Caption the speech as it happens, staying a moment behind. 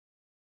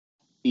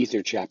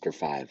Ether chapter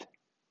 5.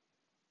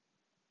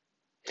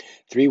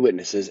 3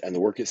 witnesses and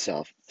the work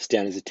itself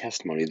stand as a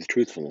testimony of the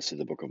truthfulness of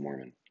the Book of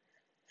Mormon.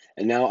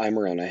 And now I,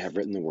 Moroni, have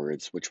written the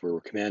words which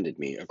were commanded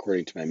me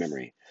according to my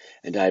memory,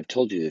 and I have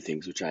told you the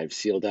things which I have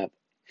sealed up.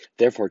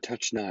 Therefore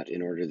touch not,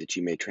 in order that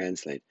ye may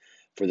translate,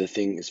 for the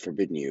thing is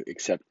forbidden you,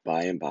 except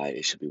by and by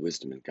it shall be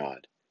wisdom in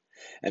God.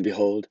 And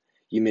behold,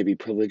 ye may be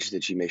privileged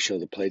that ye may show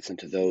the plates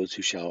unto those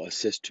who shall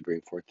assist to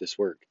bring forth this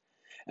work.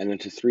 And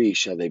unto 3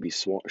 shall they be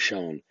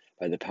shown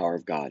by the power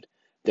of God.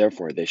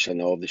 Therefore they shall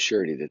know of the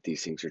surety that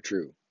these things are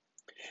true.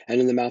 And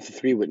in the mouth of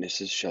 3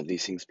 witnesses shall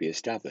these things be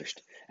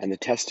established, and the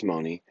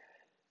testimony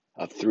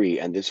of 3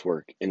 and this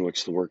work, in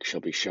which the work shall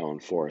be shown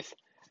forth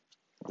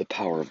the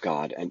power of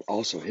God, and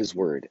also his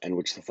word, and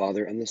which the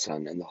Father and the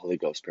Son and the Holy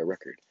Ghost bear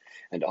record.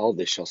 And all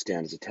this shall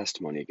stand as a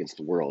testimony against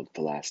the world at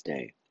the last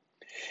day.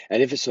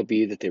 And if it so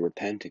be that they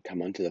repent and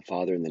come unto the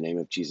Father in the name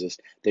of Jesus,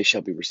 they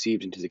shall be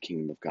received into the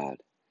kingdom of God.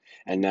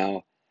 And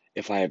now,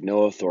 if I have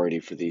no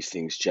authority for these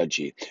things, judge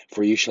ye,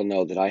 for ye shall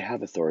know that I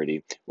have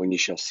authority when ye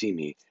shall see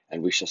me,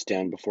 and we shall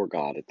stand before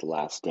God at the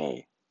last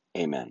day.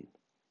 Amen.